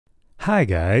Hi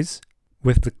guys!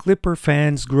 With the Klipper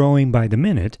fans growing by the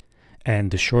minute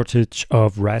and the shortage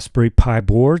of Raspberry Pi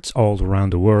boards all around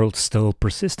the world still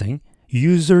persisting,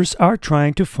 users are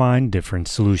trying to find different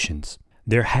solutions.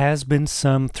 There has been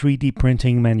some 3D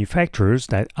printing manufacturers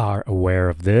that are aware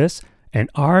of this and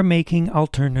are making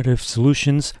alternative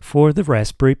solutions for the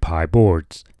Raspberry Pi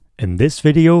boards. In this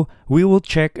video, we will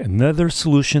check another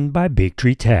solution by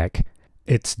Bigtreetech.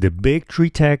 It's the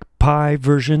Bigtreetech Pi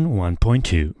version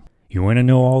 1.2. You want to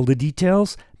know all the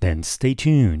details? Then stay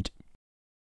tuned.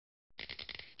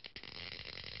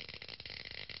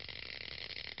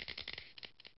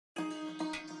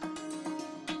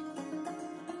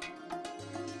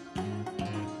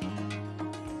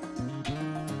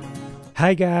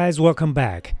 Hi guys, welcome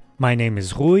back. My name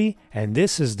is Rui and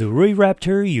this is the Rui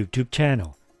Raptor YouTube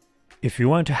channel. If you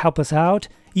want to help us out,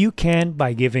 you can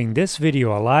by giving this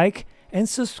video a like and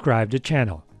subscribe to the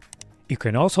channel. You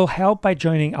can also help by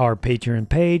joining our Patreon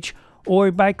page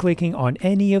or by clicking on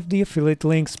any of the affiliate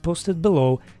links posted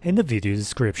below in the video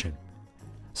description.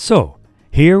 So,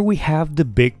 here we have the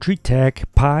Bigtreetech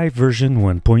Pi version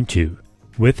 1.2.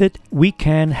 With it, we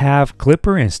can have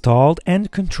Klipper installed and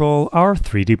control our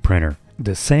 3D printer.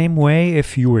 The same way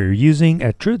if you were using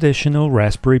a traditional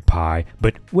Raspberry Pi,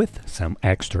 but with some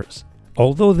extras.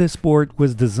 Although this board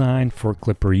was designed for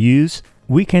Klipper use,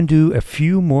 we can do a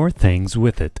few more things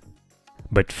with it.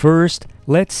 But first,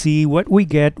 let's see what we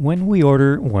get when we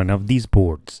order one of these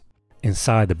boards.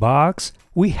 Inside the box,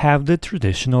 we have the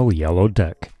traditional yellow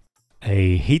duck,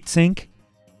 a heatsink,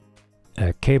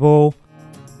 a cable,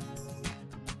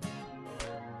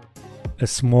 a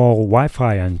small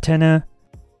Wi-Fi antenna,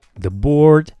 the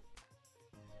board,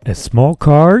 a small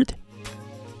card,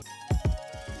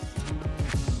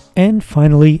 and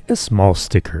finally a small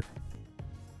sticker.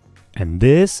 And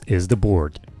this is the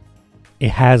board.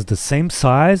 It has the same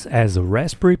size as a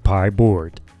Raspberry Pi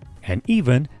board, and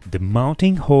even the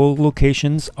mounting hole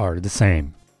locations are the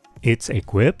same. It's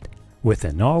equipped with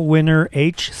an all-winner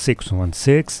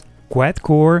H616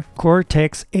 quad-core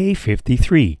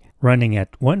Cortex-A53 running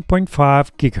at 1.5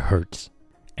 GHz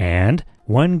and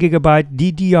 1 GB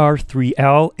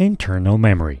DDR3L internal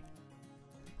memory.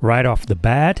 Right off the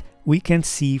bat, we can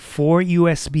see 4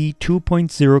 USB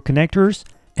 2.0 connectors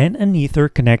and an Ether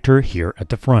connector here at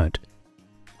the front.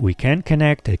 We can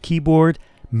connect a keyboard,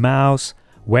 mouse,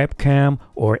 webcam,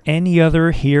 or any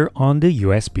other here on the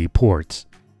USB ports.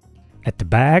 At the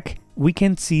back, we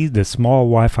can see the small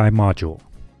Wi-Fi module.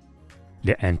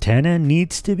 The antenna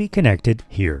needs to be connected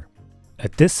here.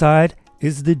 At this side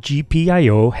is the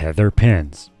GPIO header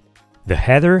pins. The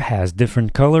header has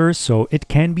different colors, so it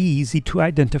can be easy to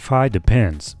identify the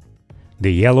pins.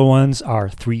 The yellow ones are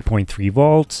 3.3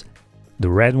 volts,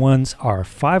 the red ones are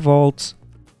 5 volts,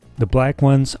 the black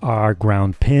ones are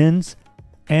ground pins,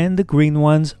 and the green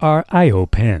ones are I/O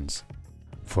pins.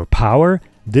 For power,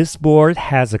 this board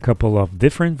has a couple of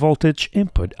different voltage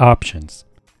input options.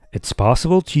 It's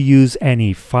possible to use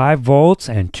any 5 volts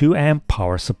and 2 amp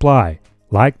power supply,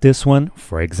 like this one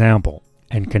for example,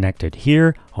 and connect it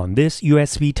here on this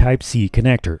USB Type-C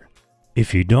connector.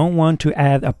 If you don't want to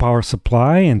add a power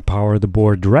supply and power the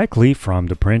board directly from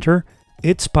the printer,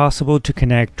 it's possible to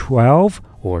connect 12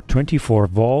 or 24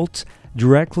 volts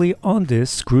directly on this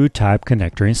screw-type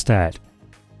connector instead.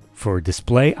 For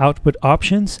display output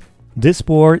options, this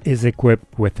board is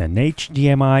equipped with an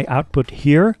HDMI output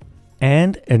here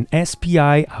and an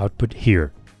SPI output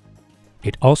here.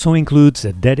 It also includes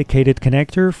a dedicated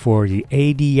connector for the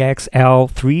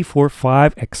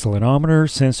ADXL345 accelerometer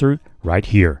sensor right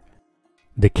here.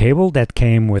 The cable that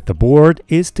came with the board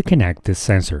is to connect this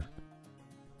sensor.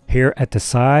 Here at the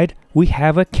side, we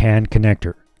have a CAN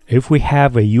connector. If we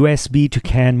have a USB to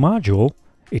CAN module,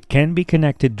 it can be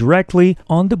connected directly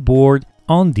on the board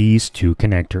on these two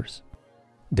connectors.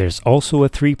 There's also a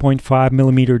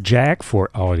 3.5mm jack for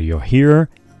audio here,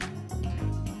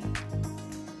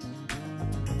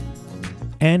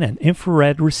 and an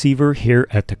infrared receiver here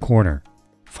at the corner.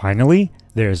 Finally,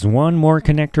 there's one more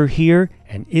connector here,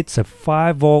 and it's a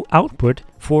 5-volt output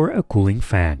for a cooling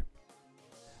fan.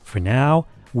 For now,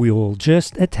 we will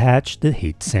just attach the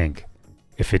heatsink.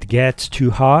 If it gets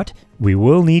too hot, we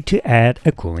will need to add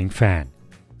a cooling fan.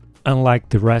 Unlike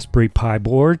the Raspberry Pi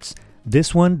boards,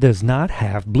 this one does not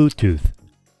have Bluetooth.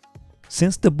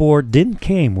 Since the board didn't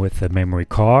come with a memory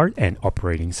card and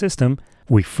operating system,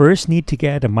 we first need to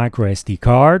get a microSD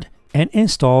card and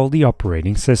install the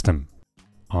operating system.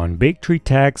 On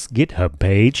Bigtreetech's GitHub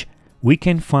page, we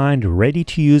can find a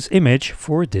ready-to-use image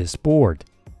for this board.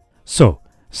 So,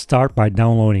 start by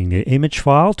downloading the image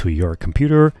file to your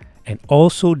computer and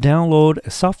also download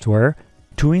a software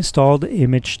to install the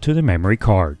image to the memory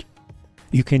card.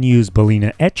 you can use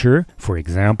Balena Etcher, for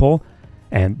example,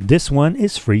 and this one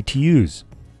is free to use.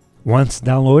 Once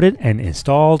downloaded and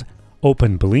installed,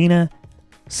 open Balena,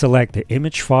 select the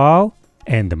image file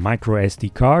and the micro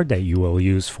SD card that you will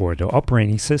use for the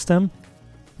operating system.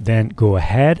 Then go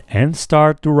ahead and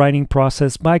start the writing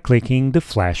process by clicking the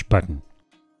flash button.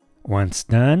 Once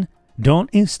done, don't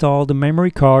install the memory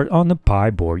card on the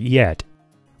Pi board yet.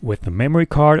 With the memory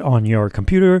card on your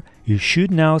computer, you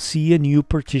should now see a new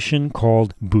partition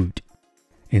called Boot.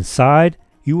 Inside,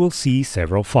 you will see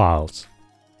several files.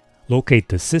 Locate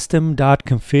the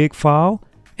system.config file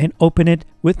and open it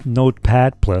with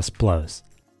Notepad++.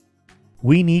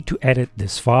 We need to edit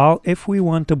this file if we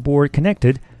want the board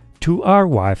connected to our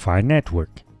Wi-Fi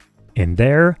network. In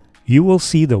there, you will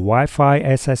see the Wi-Fi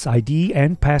SSID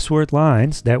and password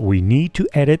lines that we need to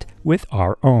edit with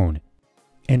our own.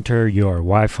 Enter your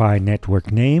Wi-Fi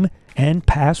network name and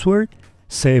password,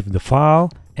 save the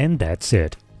file, and that's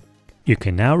it. You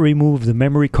can now remove the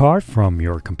memory card from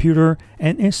your computer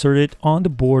and insert it on the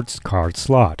board's card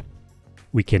slot.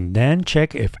 We can then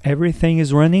check if everything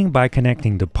is running by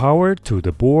connecting the power to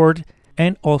the board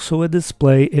and also a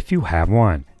display if you have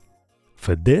one.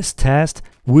 For this test,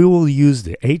 we will use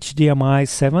the HDMI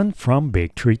 7 from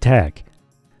Bigtreetech.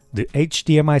 The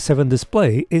HDMI 7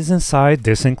 display is inside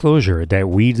this enclosure that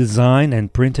we designed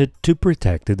and printed to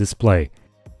protect the display.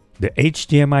 The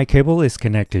HDMI cable is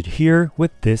connected here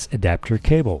with this adapter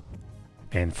cable.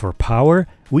 And for power,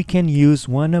 we can use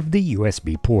one of the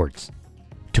USB ports.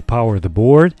 To power the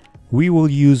board, we will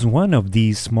use one of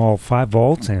these small 5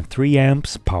 volts and 3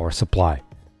 amps power supply.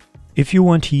 If you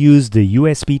want to use the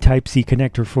USB Type-C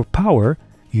connector for power,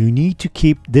 you need to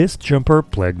keep this jumper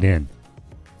plugged in.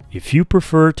 If you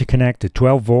prefer to connect the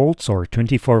 12 volts or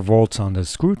 24 volts on the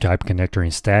screw type connector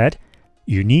instead,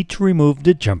 you need to remove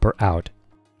the jumper out.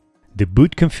 The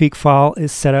boot config file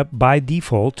is set up by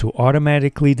default to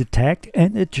automatically detect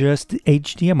and adjust the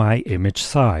HDMI image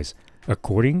size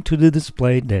according to the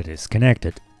display that is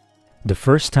connected. The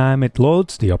first time it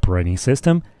loads the operating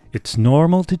system, it's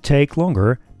normal to take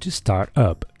longer to start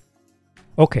up.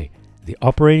 Okay, the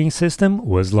operating system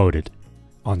was loaded.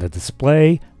 On the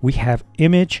display, we have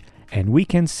image and we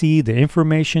can see the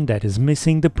information that is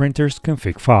missing the printer's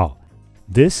config file.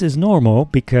 This is normal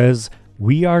because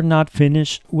we are not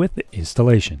finished with the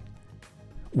installation.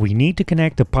 We need to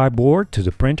connect the Pi board to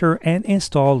the printer and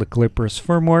install the Klipper's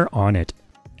firmware on it,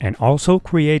 and also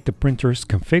create the printer's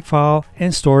config file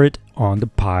and store it on the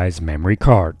Pi's memory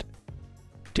card.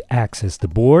 To access the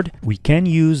board, we can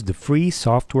use the free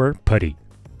software PuTTY.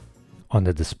 On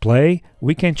the display,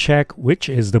 we can check which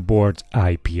is the board's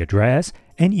IP address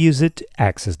and use it to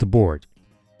access the board.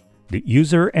 The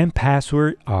user and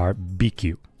password are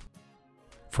BQ.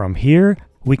 From here,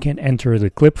 we can enter the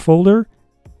clip folder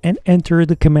and enter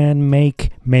the command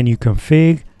make menu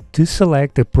config to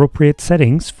select the appropriate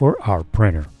settings for our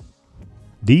printer.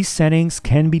 These settings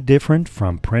can be different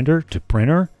from printer to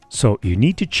printer, so you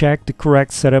need to check the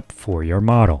correct setup for your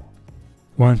model.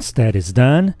 Once that is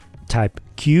done, type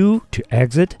Q to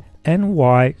exit and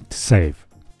Y to save.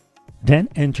 Then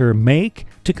enter make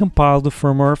to compile the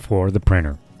firmware for the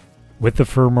printer. With the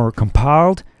firmware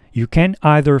compiled, you can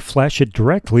either flash it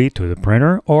directly to the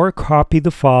printer or copy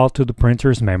the file to the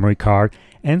printer's memory card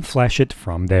and flash it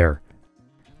from there.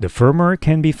 The firmware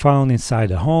can be found inside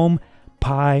the Home,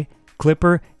 Pi,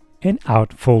 Klipper, and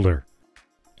Out folder,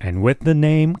 and with the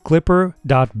name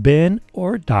clipper.bin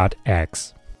or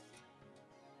 .x.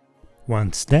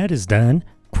 Once that is done,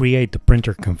 create the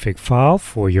printer config file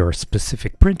for your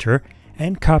specific printer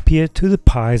and copy it to the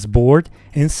Pi's board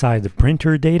inside the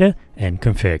printer data and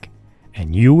config,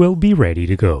 and you will be ready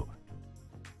to go.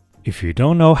 If you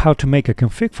don't know how to make a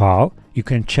config file, you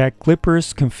can check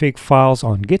Klipper's config files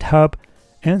on GitHub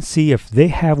and see if they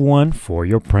have one for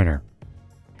your printer.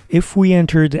 If we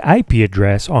enter the IP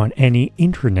address on any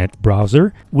internet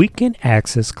browser, we can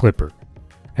access Klipper.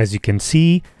 As you can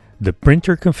see, the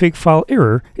printer config file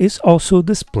error is also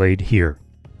displayed here.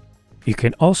 You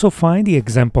can also find the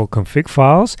example config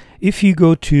files if you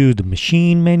go to the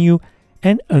Machine menu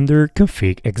and under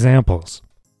Config Examples.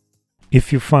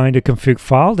 If you find a config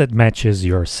file that matches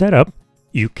your setup,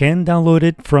 you can download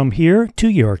it from here to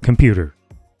your computer.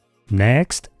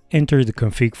 Next, enter the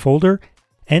config folder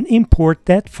and import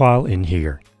that file in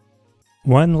here.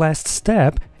 One last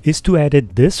step is to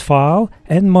edit this file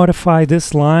and modify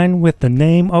this line with the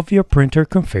name of your printer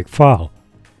config file.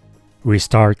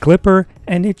 Restart Klipper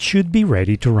and it should be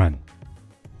ready to run.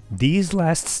 These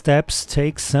last steps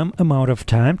take some amount of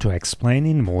time to explain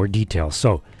in more detail,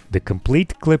 so the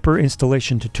complete Klipper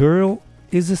installation tutorial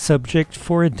is a subject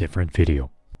for a different video.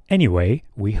 Anyway,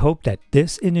 we hope that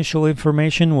this initial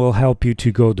information will help you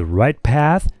to go the right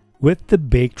path with the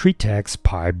Bigtreetech's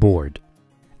Pi board.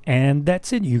 And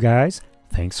that's it, you guys.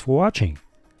 Thanks for watching.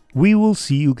 We will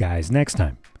see you guys next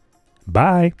time.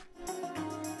 Bye!